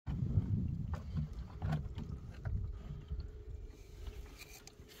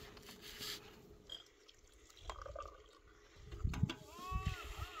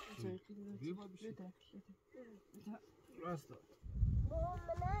بده راستا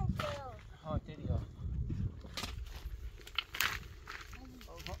ها تريا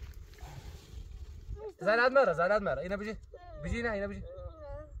زلاد مرة اینا بيجي نه اینا بيجي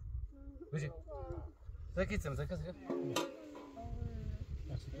زكيتم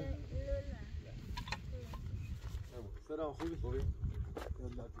سلام خوبی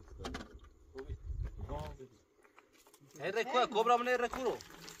هي كوبرا من الركورو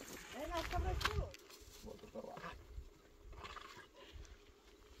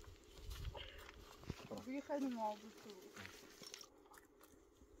في خير معه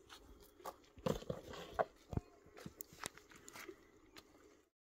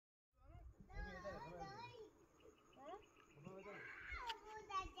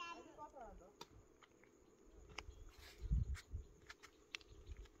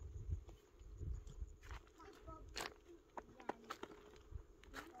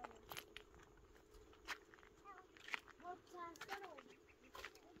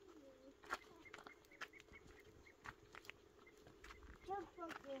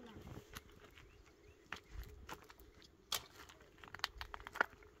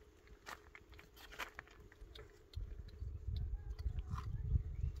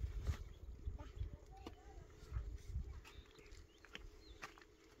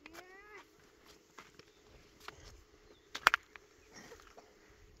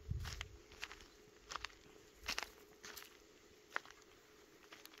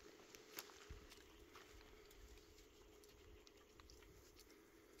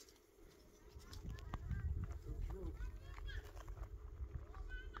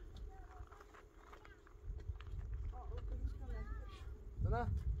نه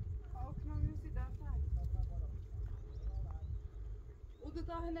او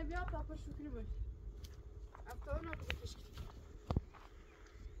تا هنه بیاد تا پر شکری باش افتا اونا بکش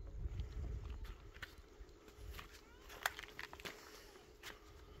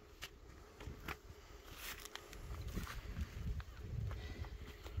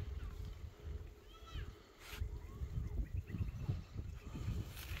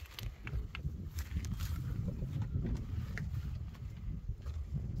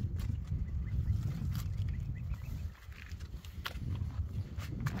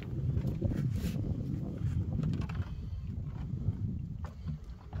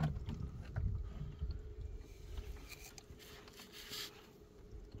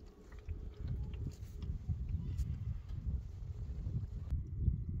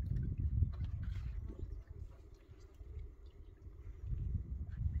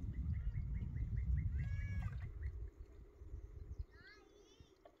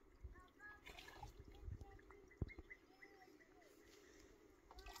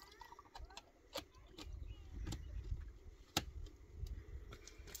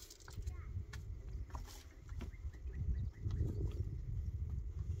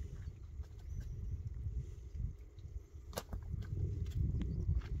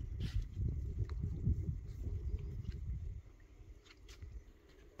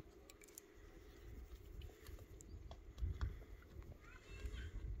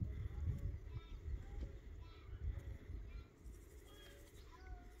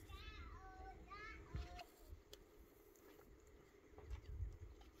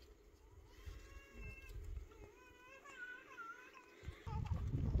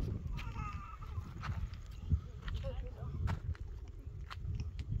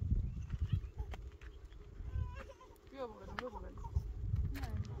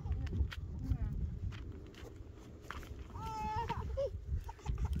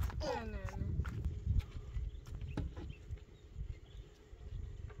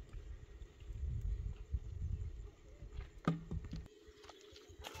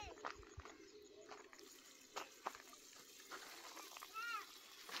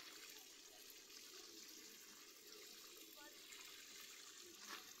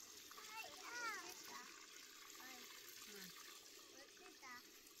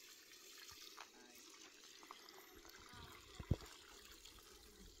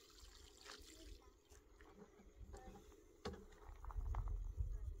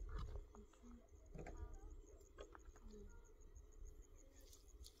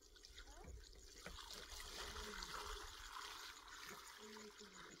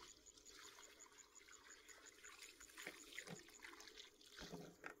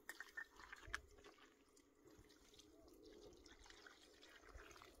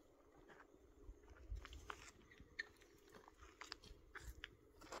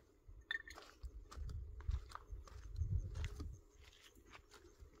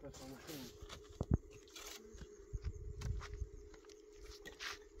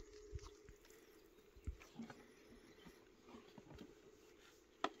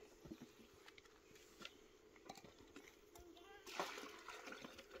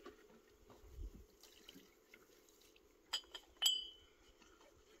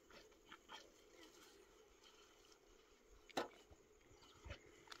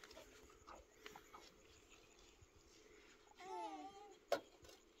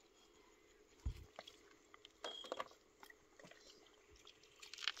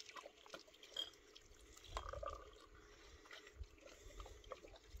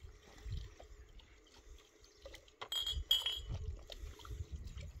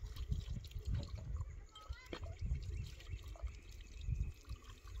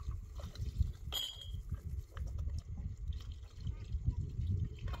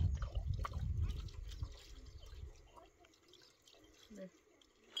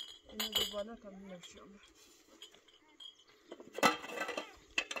بعدا کامل نمیشه.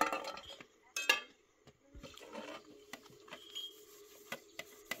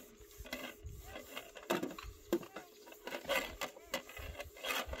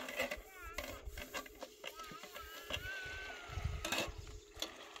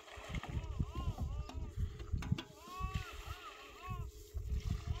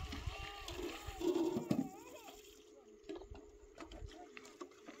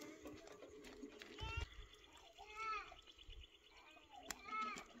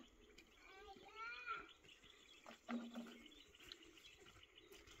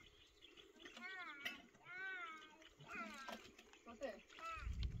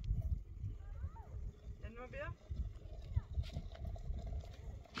 Yanıma bir yap.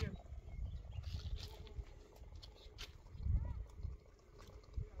 Yok.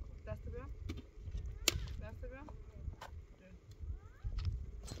 Dasta bir yap. Dasta bir yap.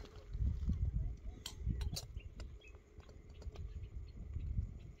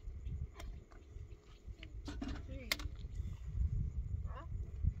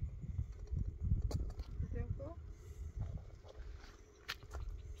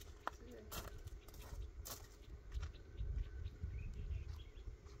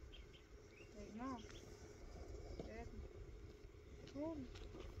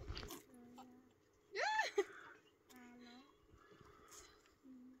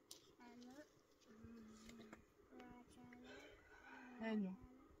 Hello.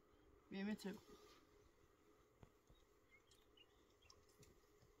 Benim için.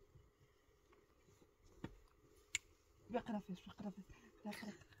 بقرا فيش بقرا فيش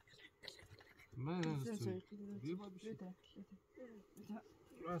بقرا ما نستوي ديما بشي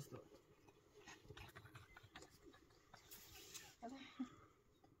راستا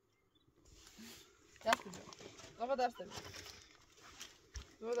دست بیا آقا دست بیا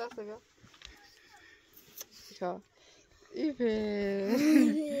دو دست بیا چیکار ایفه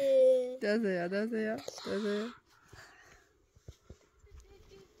دست بیا دست بیا دست بیا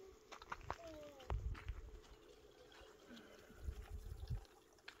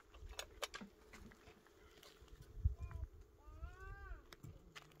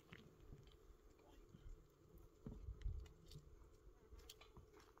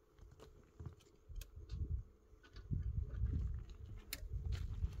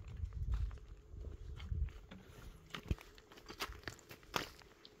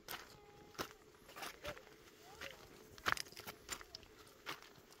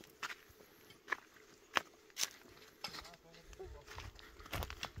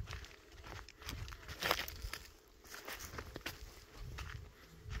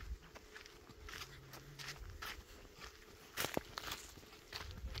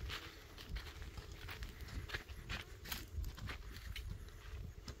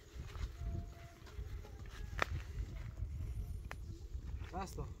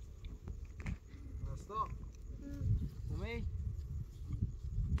راستا راستا اومي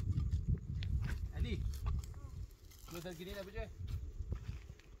علي شو تلقينينا بجي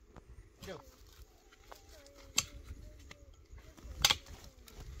شوف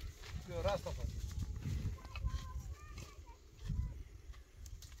شو راستا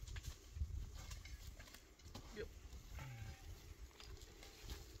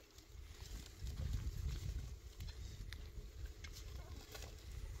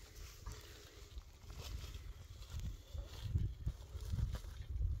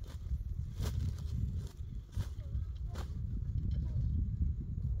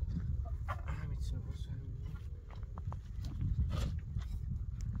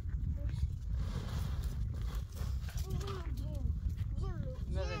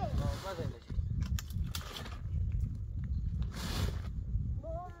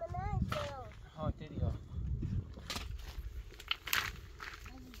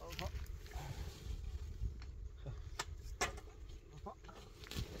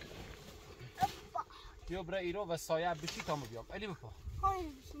بیا برای ایرو و سایه بشی تامو بیام علی بپا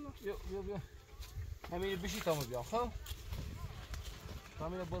بیا بیا بیا همین بشی تامو بیام خب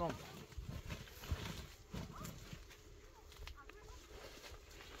همین برام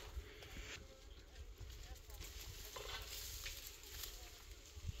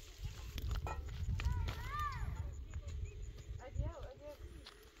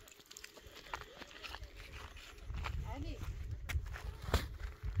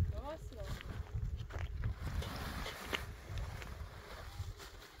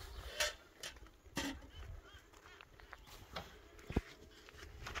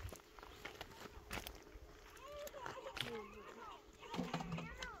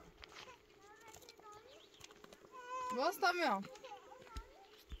باز تا میام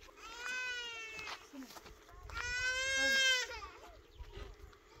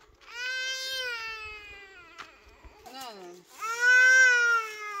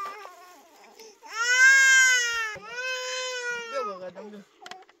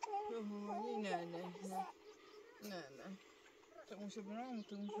باشه برام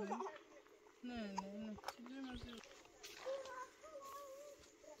تو اونجوری نه چیزی مزه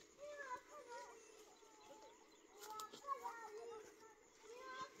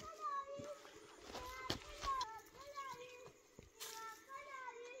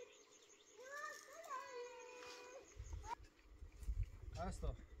Asta.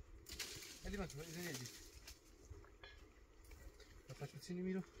 Hadi bak, izin edin. Kapat seni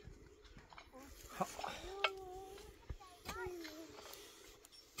Miro.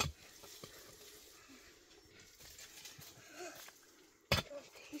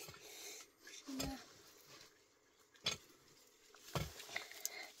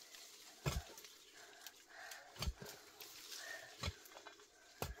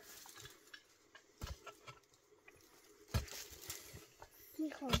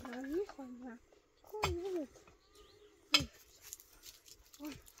 میخوام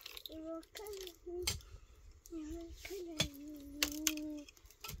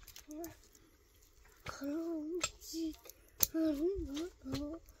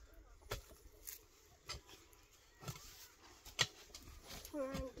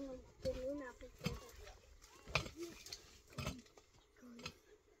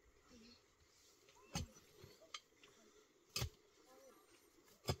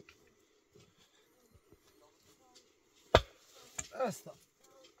Resta.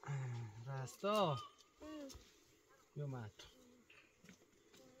 Resta. Io matto.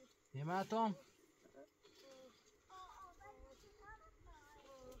 Mi matto.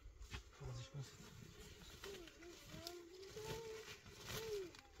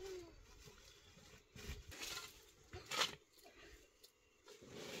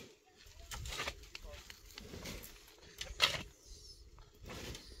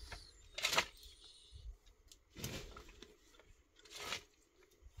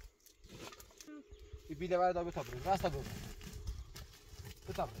 بیله وردا بتابریم راستا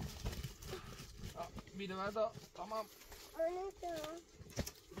بتابریم بیله وردا تمام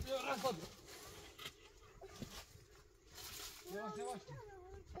بیا راستا بیا یواش یواش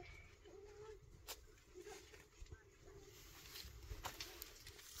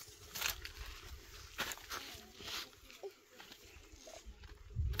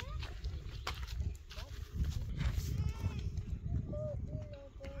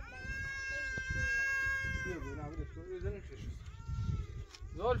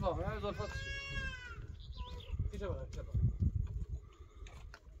زلفا يعني زلفات كيف بقى كيف بقى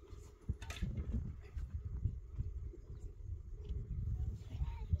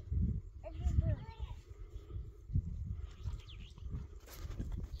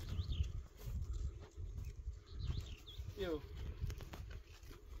يو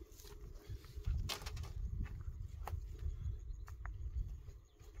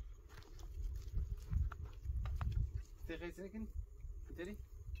تغيثني كن تري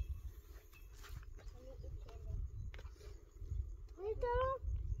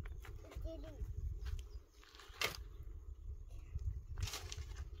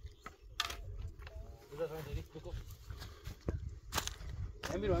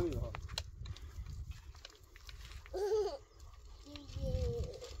اميرو اميرو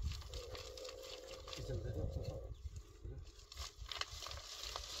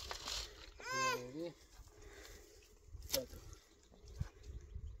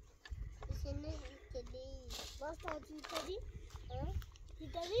Basta tadi, tadi,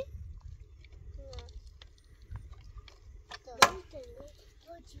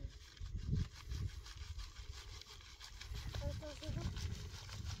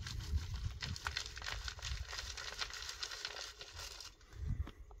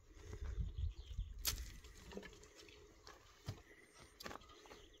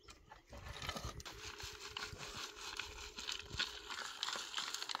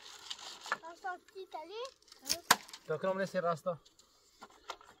 تو کنم نسی راستا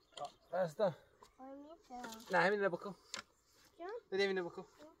راستا نه همین رو بکن بده همین رو بکن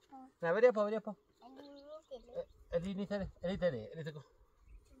نه بده پا الی نیتره الی تکو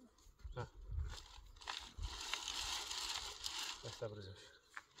راستا برزش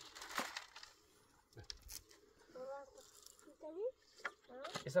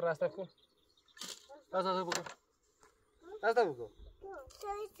ایسا راستا کن راستا بکن راستا بکن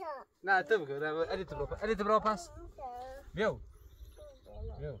نه تو بکن الی تو برو پاس بیو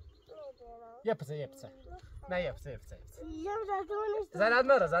یپسه نه یپسه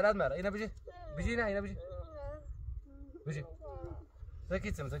زرد مره اینا بجی نه اینا بجی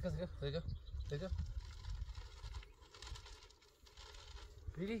زکیتم زکا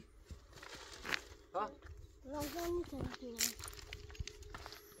بیلی ها رازانی ترکی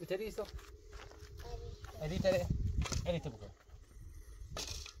بتری ایسا الی تره الی تو بکن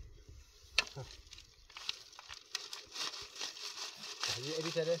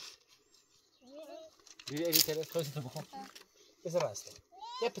الی تره الی تره خودت بخون بس راسته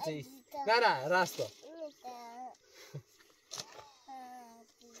یه پتی نه راسته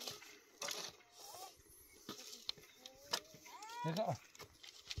نگاه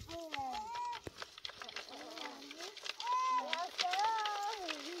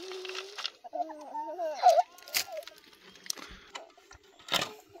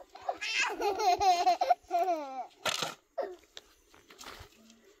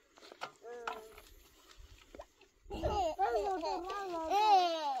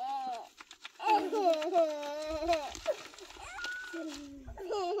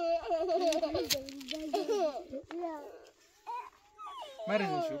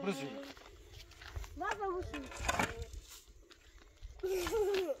مرزين شو برزو ما بوشي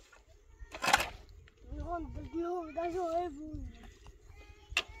نغن بديهم ده شو هيبون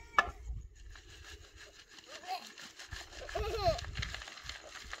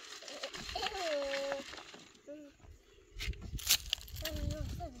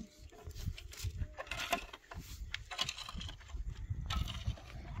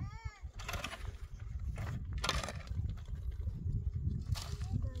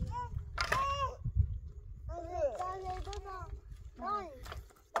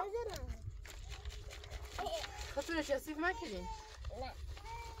خطونا شاسيف ما كلين لا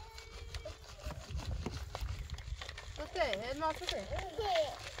صوتي هاد ما صوتي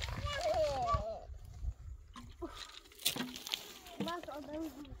ما تقدر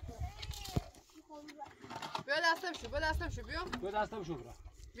بيو دستم شو بيو بیا دستم شو برا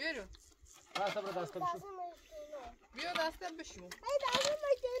بيرو دستم برا دستم شو بيو دستم بشو هاي ده ما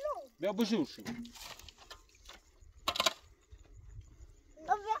يتلو بیا بشور شو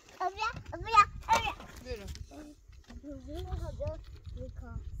بيرو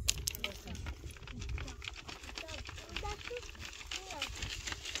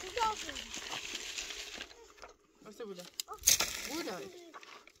بس بودا بودا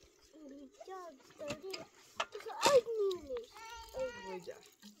ويجا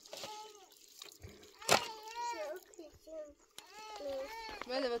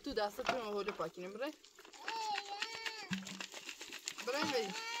بله تو دستت رو هولو پاکینیم برای برای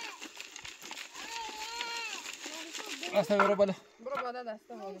دستم برو بالا برو بالا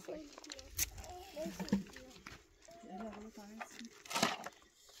دستم هولو پاکین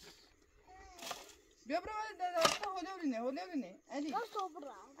بیا برو بالا دستم هولو ورینه علی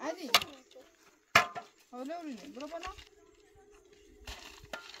علی هولو ورینه برو بالا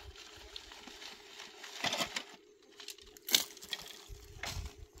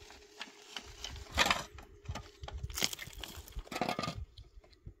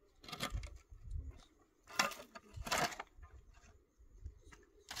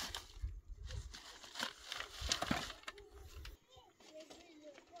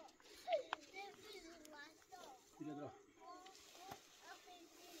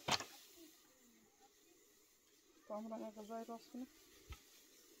کامران غذای راست کنه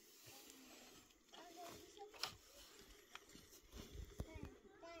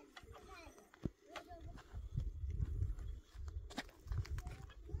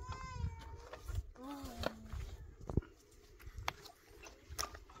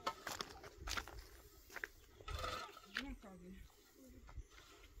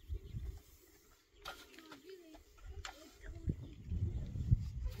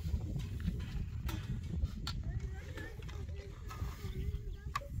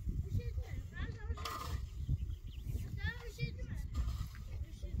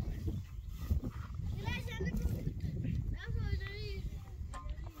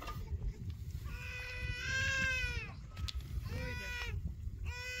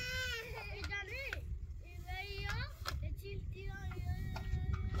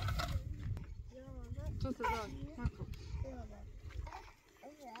تو تدار ماكو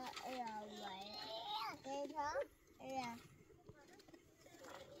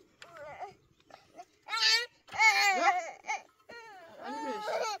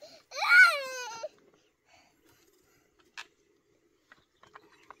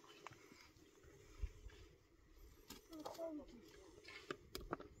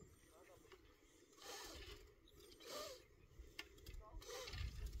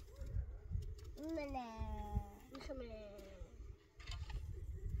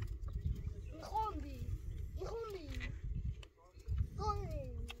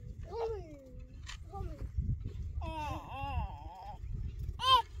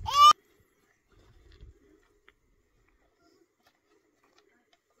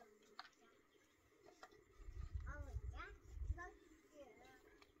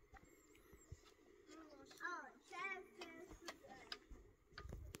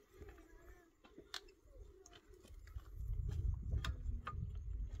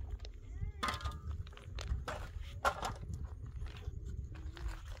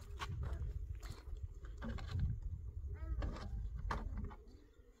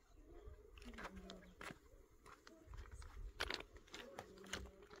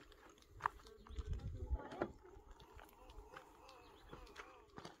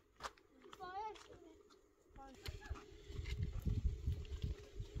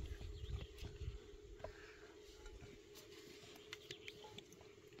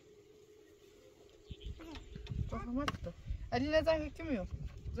Ahmet. Ali ne zaman kimiyor?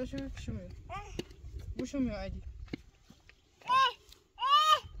 Zaşo kişimiyor. Boşumuyor Ali.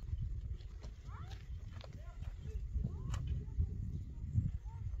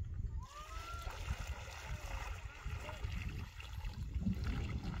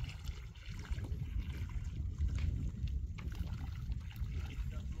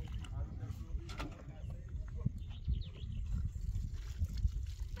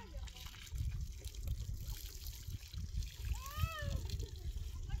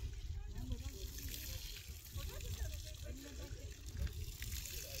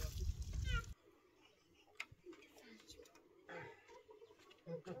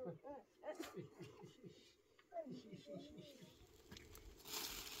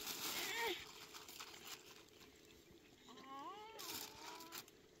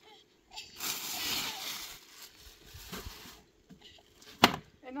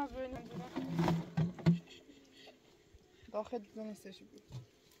 En az böyle داخل دونستش بود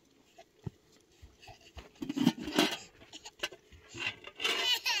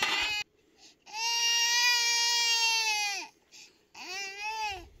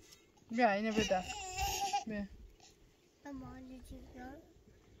بیا اینو بده بیا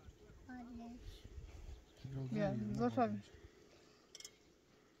بیا زفر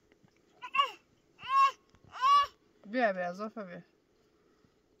بیا بیا زفر بیا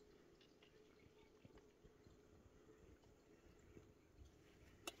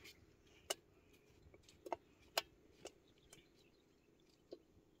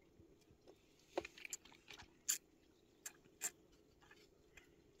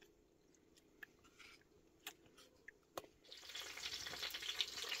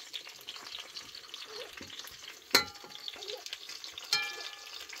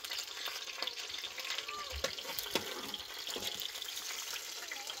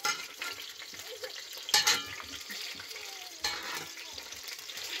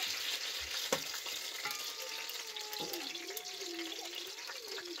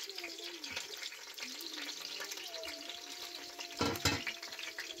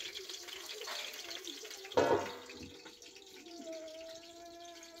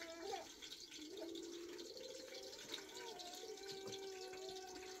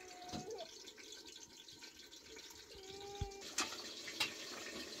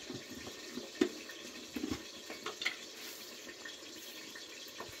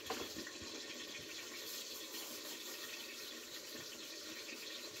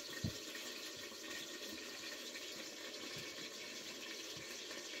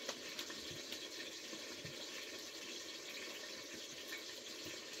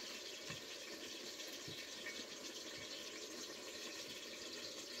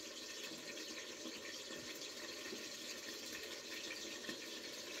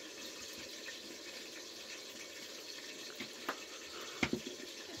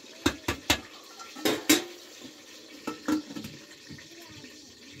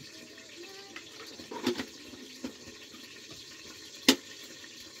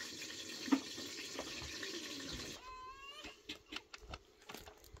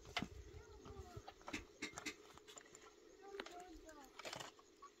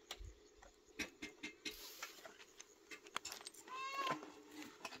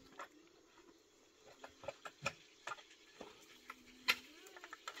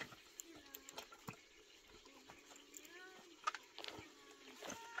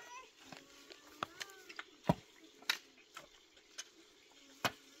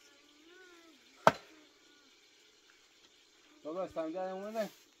Cobra, sta andando una?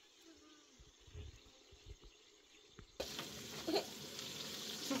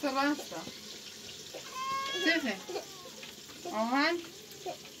 Tutto basta. Sì. آهن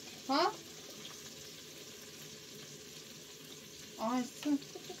ها آهستون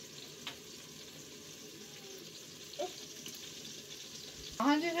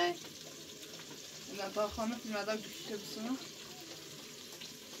آهن دیگه اینا تا خانه فیلمده گوشته بسونه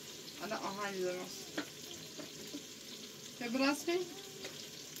حالا آهن دیده ماست برس خی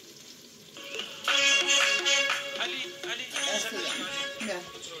نه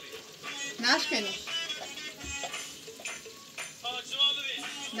نشکنی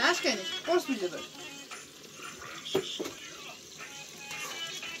نشکنی قرص میده بر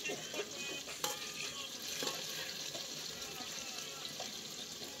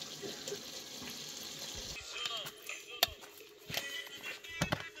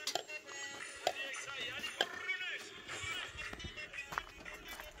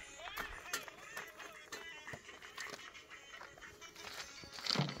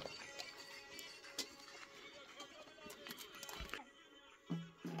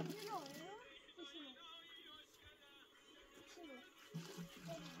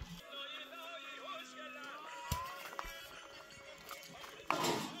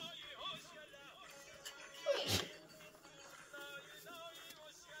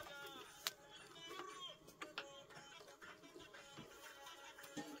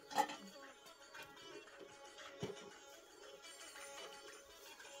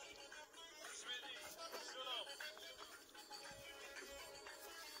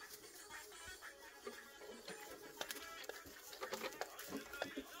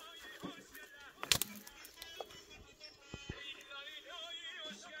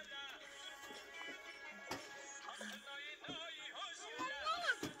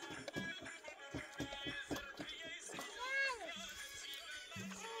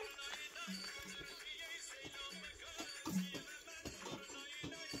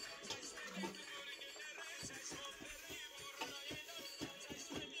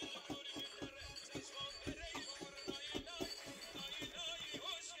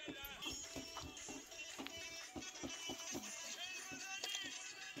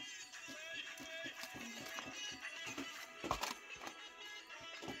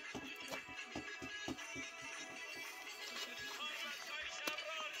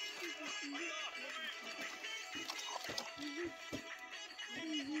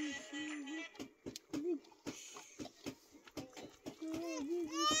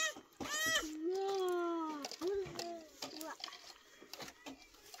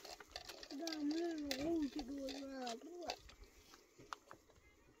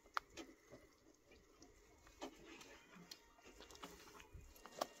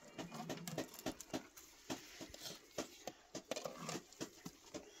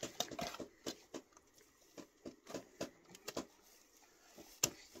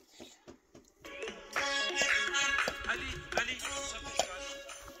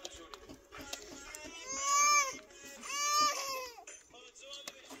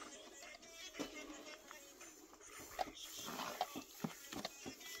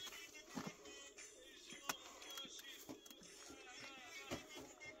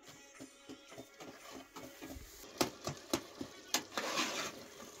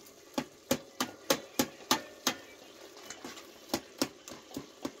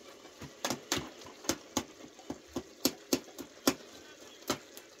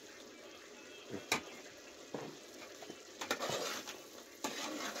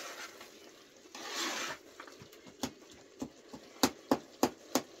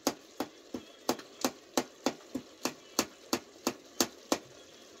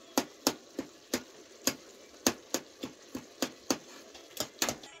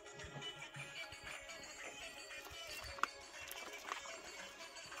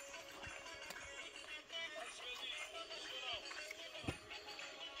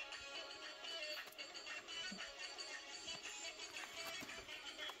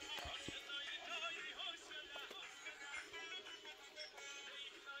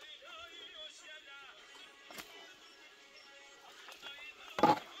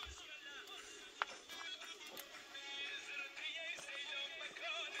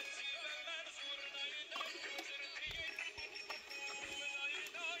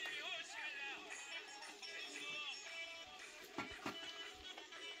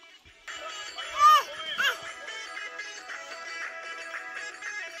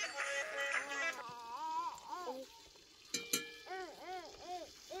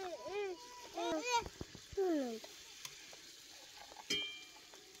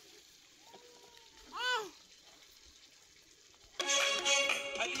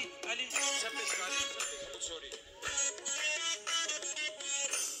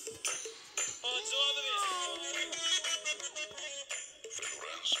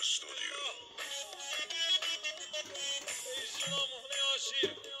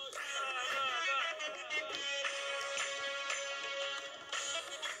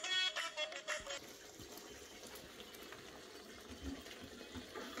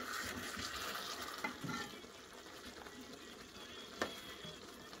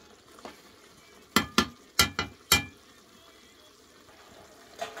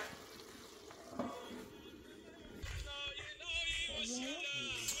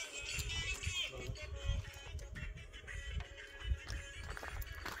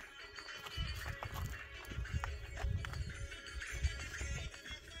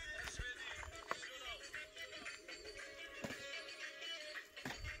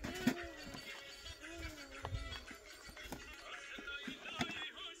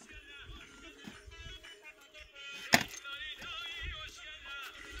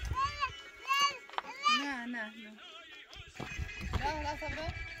لا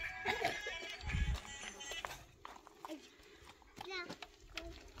صبر.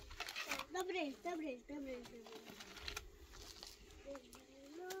 دبري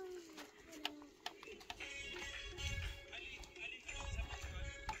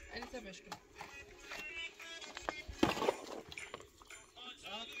Ali sabeška.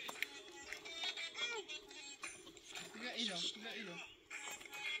 Ga ido.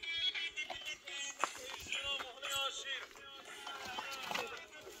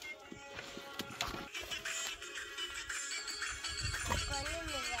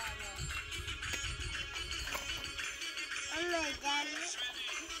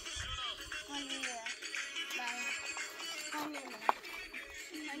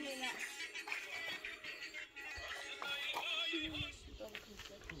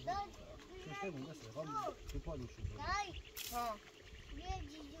 ها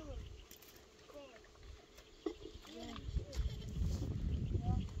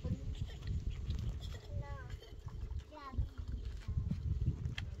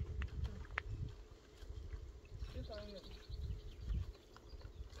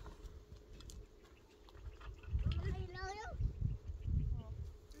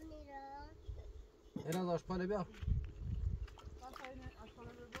اینا داشت پاله بیا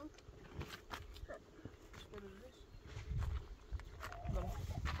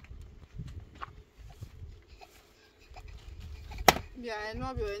بیا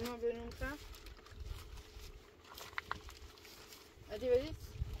elma بیا nunca. Hadi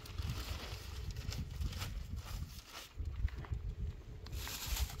veririz.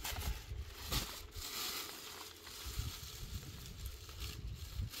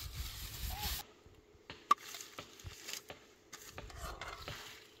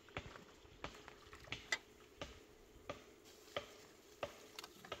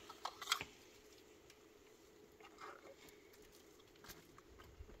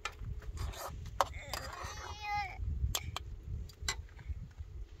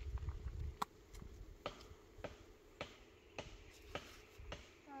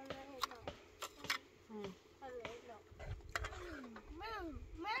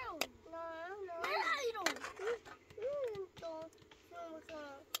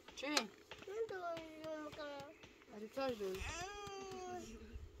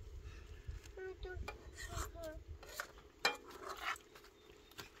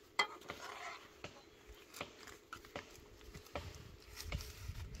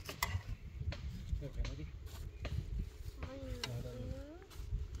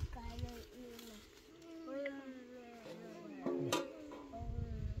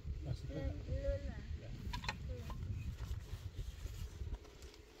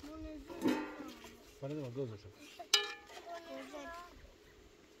 دوزش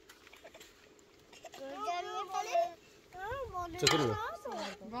چطوری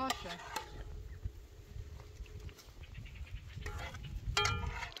باشه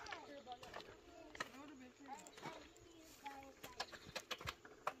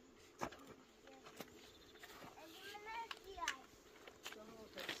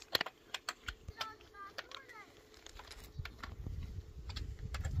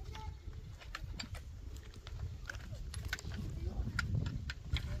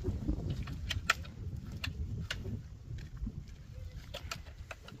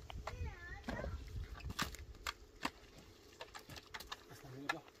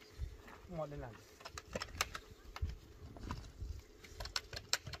مال نند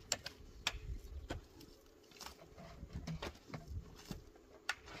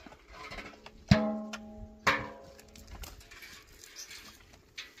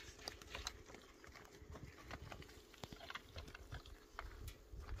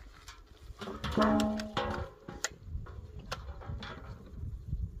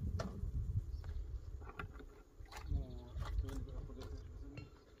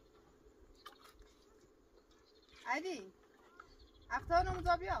علی افتار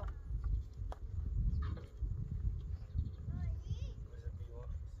نموزا بیا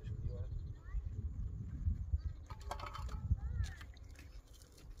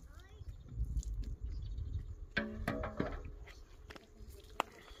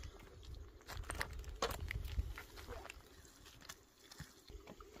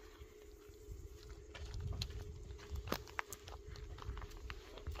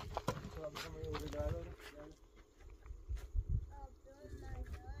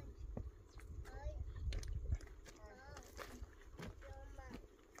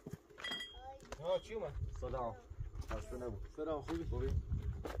چی اومد؟ سلام خسته نبود سلام خوبی؟ خوبی؟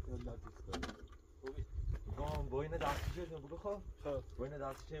 یالله دوست خوبی؟ میگم با این دستی شد بگو خب با این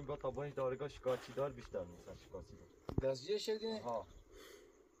دستی شد تا با این دارگاه شکارچی دار بیشتر نیستن شکارچی دار دستگیر شدی؟ ها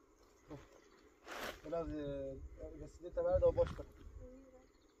بلاز رسیده تبر دا باش کن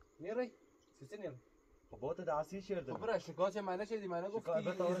نیری؟ سیسی نیری؟ خب با تو دستی شد برای شکایت منه شدی منه گفتی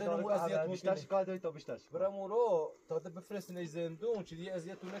ایزن اذیت بیشتر شکایت داری تا بیشتر برای مورو تا ده بفرستنش زندون چیزی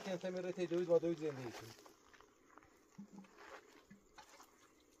اذیت تو نکنه تا میره تی دوید و دوید زندگی کنی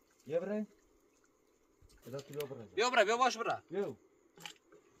یه بره بیا باش برا بیا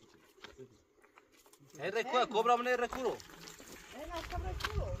هی کوبرا من رکورو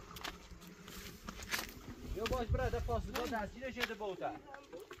بیا باش برا ده فاصله دستگیر شده با اوتا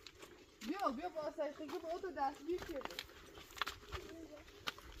بیا باسه خیلی با تو دستگیر شده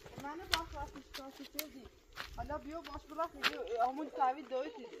منو باش وقتی شکاسی شدی حالا بیا باش برا خیلی همون قوی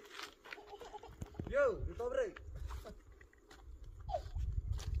دوید دیده بیا تو بره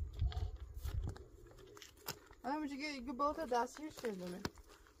حالا میشه که با تو دستگیر شده من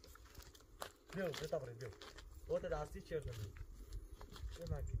بیا تو بره بیا با تو دستی شد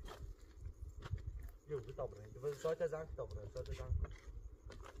چه مگی بیا تو بره ساعت زنگ تا بره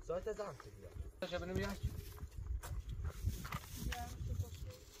ساعت زنگ بیا شب نمیاد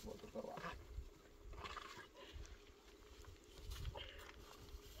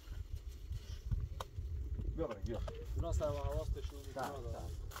بیا بره بیا اونا سر و حواستشون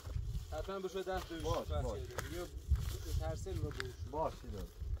حتما بشه دست دویش باش بیا ترسل رو بوش باش دیدم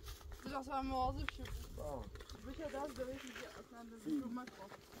درست هم مواظب شد باش بشه دست دوید دیگه اصلا به کمک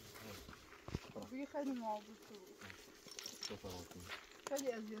کن بگه خیلی مواظب شد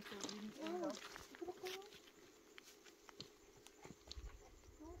خیلی اذیت شدیم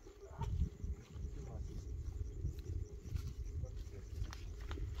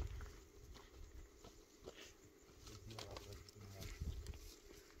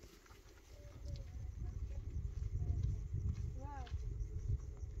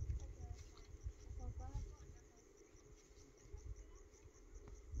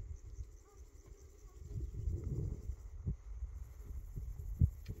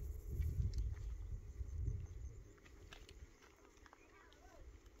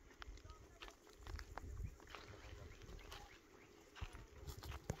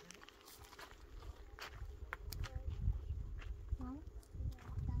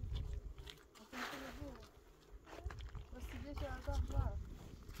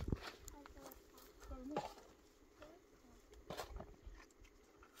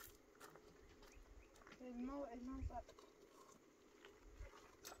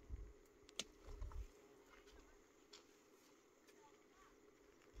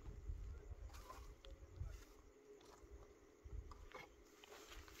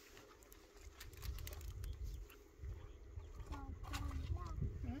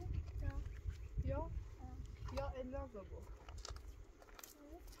الا زبو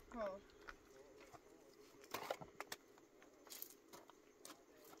ها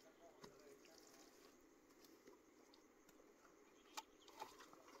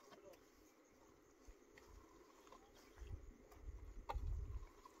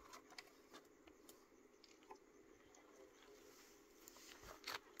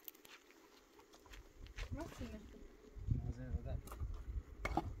ما سنة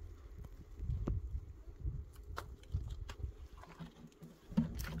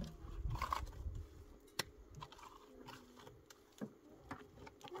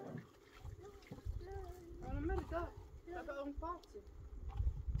un pazzo.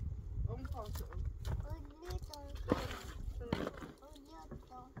 Un pazzo.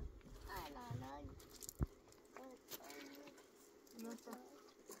 Non so.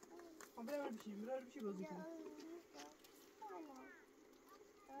 Abbiamo il cibo così.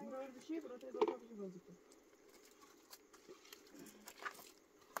 Abbiamo il cibo, te lo faccio così.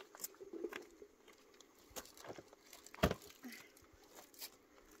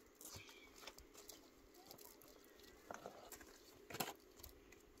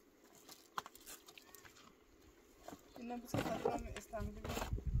 Non posso fare stanno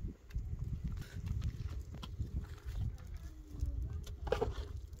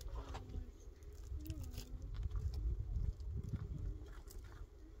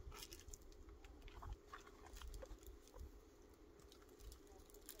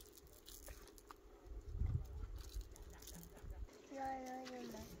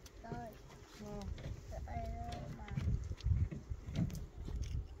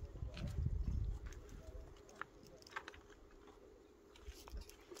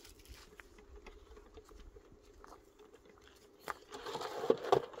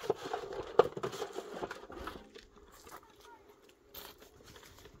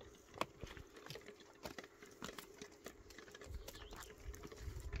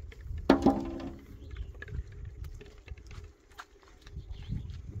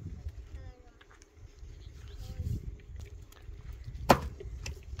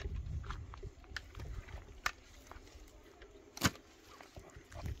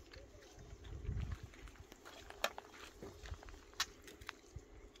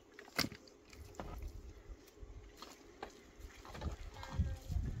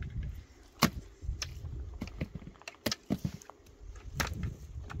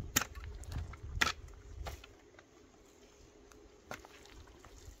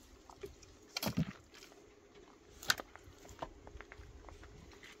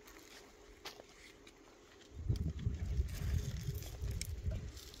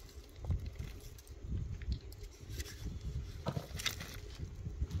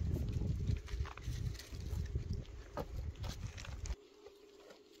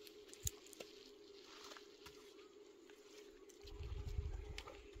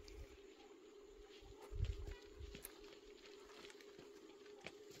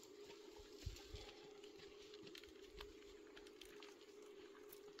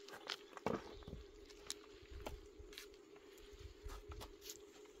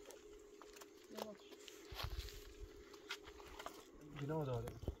گیلو داره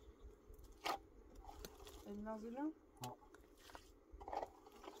این نازلم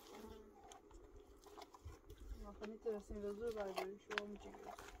ما خیلی ترسیم به زور برداری شما میگیم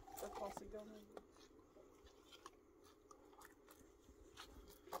به خاصیگاه نگیم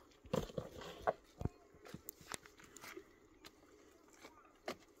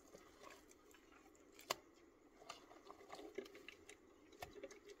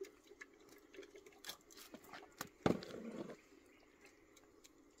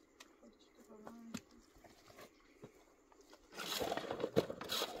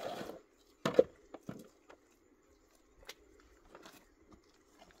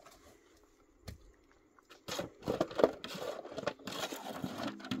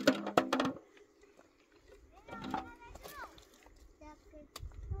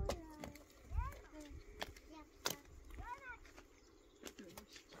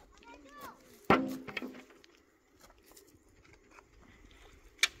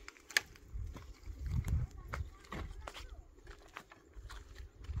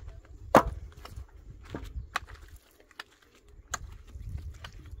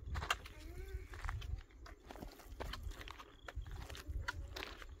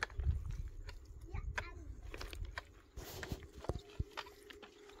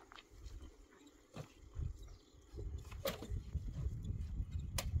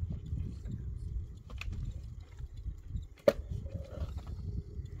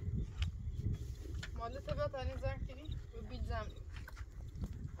مالت بقى تاني زركني وبيت زمني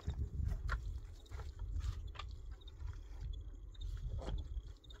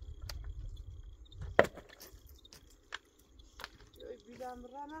دم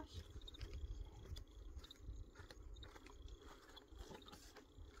رنش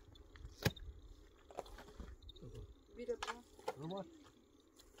بیره با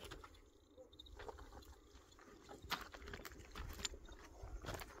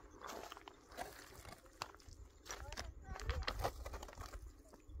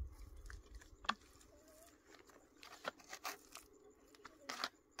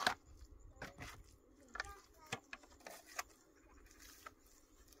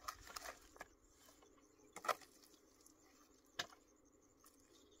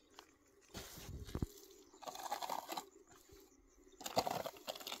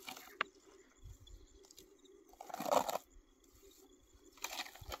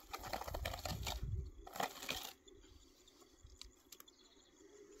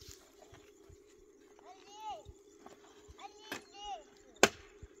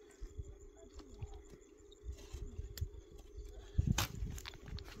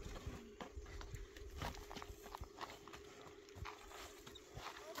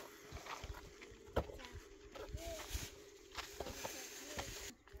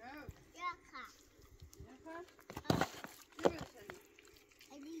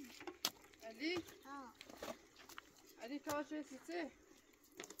علی علی تاش رسیده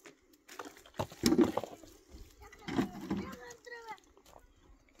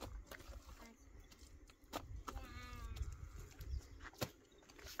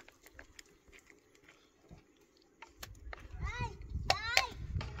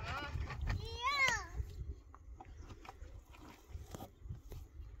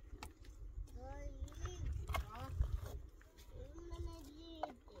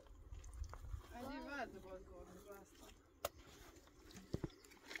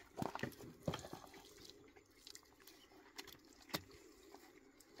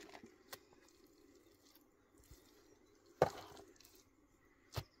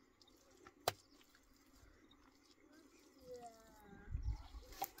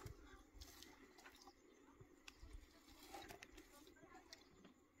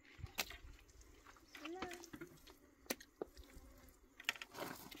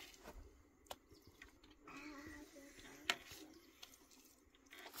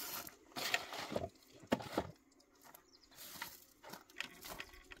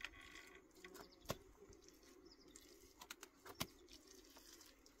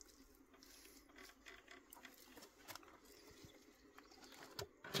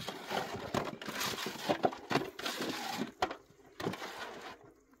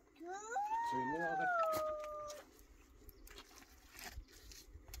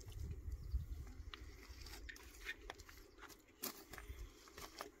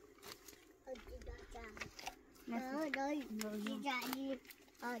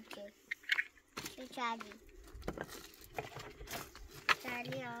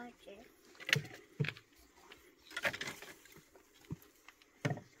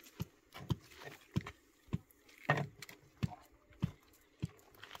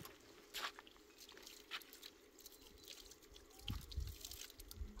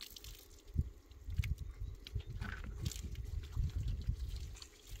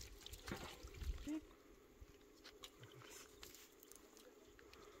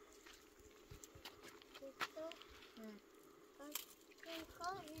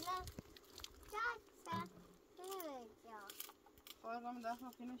آقام داخل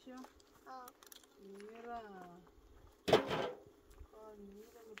خینشه میره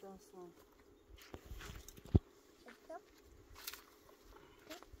میره مدرسان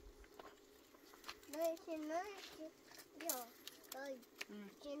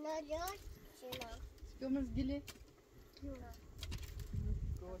Gömüz gili.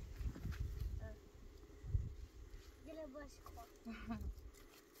 Gol. Gile başka.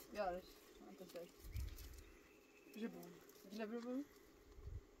 Yarış. Ateşler. Gile bu. Gile bu.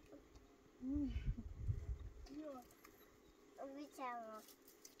 Yok. Bir tane.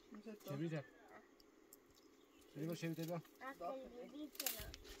 Çevireceğim. Çevir. Aferin bir tane.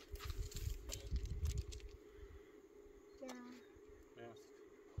 Ya. Beyaz.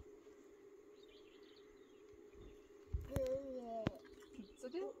 Co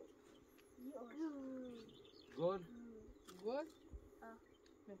ty? Gol. Gol?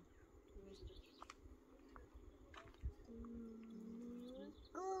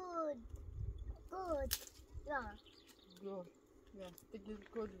 Good. Ja. Gol. Ja, تجي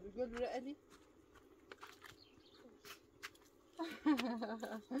gol. Gol رألي.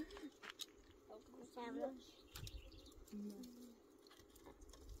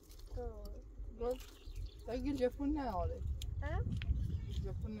 Gol. تجي جفنا عليه. ها؟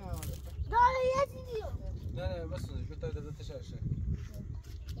 جفنا عليه. لا نه بس شو تا تشاشه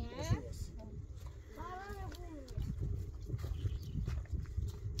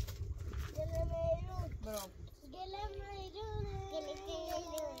برافو.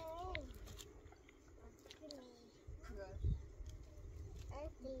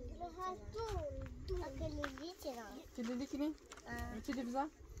 Kilidi kini? Çili bize.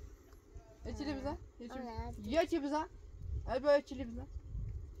 Çili bize. Ya çili bize. Ay böyle çili bize.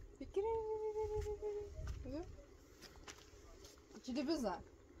 Fikri. Çili bize.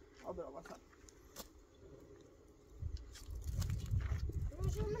 O bir olmasa.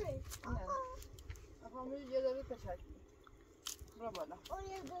 Ama yine de bir kaçak. Bravo la.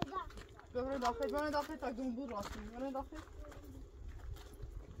 Böyle dahil takdım bu rastım. Böyle dahil.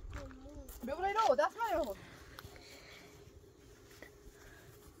 ببرای رو دست من رو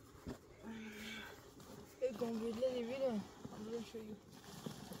ای گنگیله نمیره بریم شویو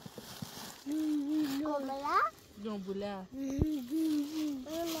Cobra? جنبوله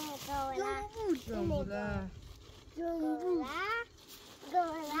Cobra. جنبوله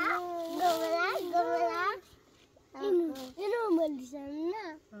Cobra. Ini melisa na.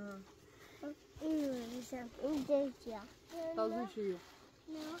 Ini melisa. Ini dia. تازه شویو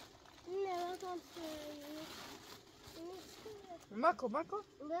ماكو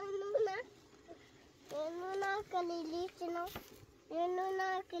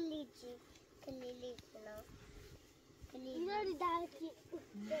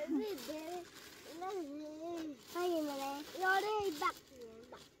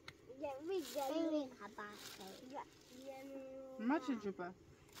ما تشوفه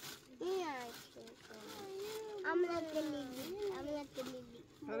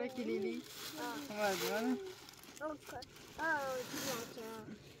هذا كليلي هذا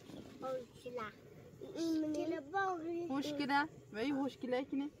hoş kila ve hoş kila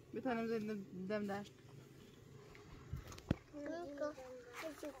kine bir tane dem der.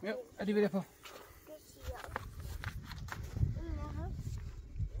 Yok hadi bir yapalım.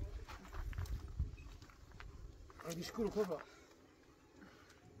 Hadi şükür Cobra.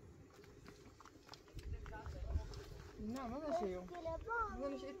 Ne ما شيء يوم ما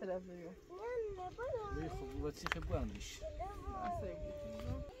ليش اتلاف اليوم وتسيخ بواندش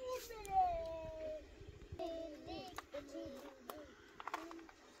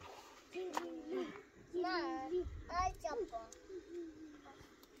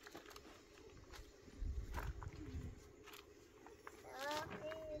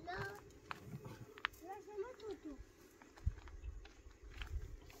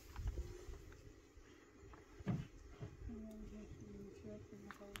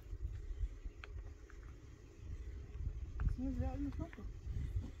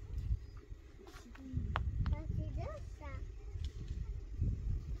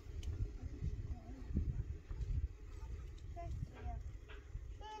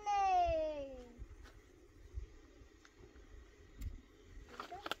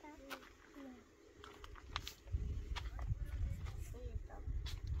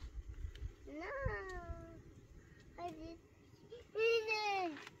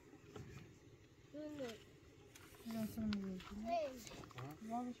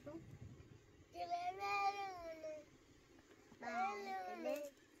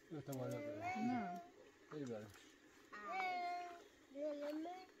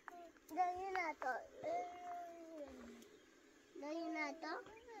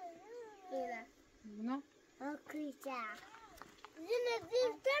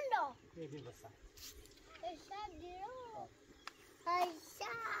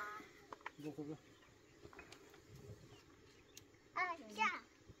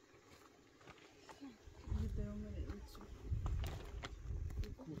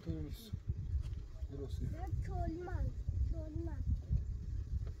Kurtarırız. Neresi? Çolman.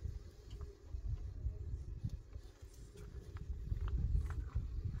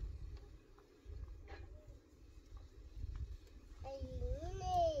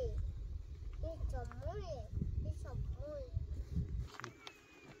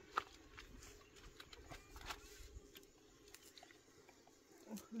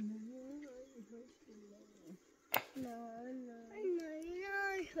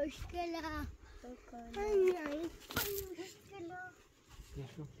 مشكلة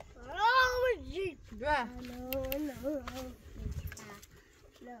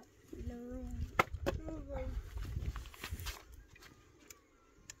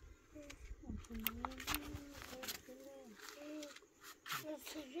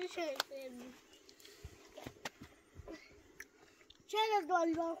شنو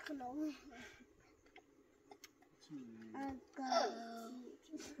دول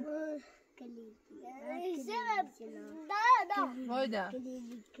هايدا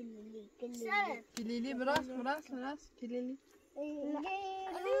كليلي براس كليلي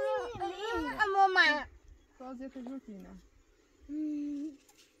ماما فازي تجوتينا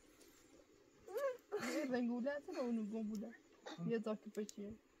رنگوله تا اونو گمبوله یه زاکی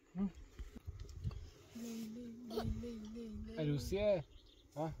پچیه روسیه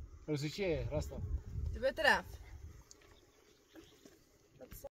ها روسی چیه راستا به طرف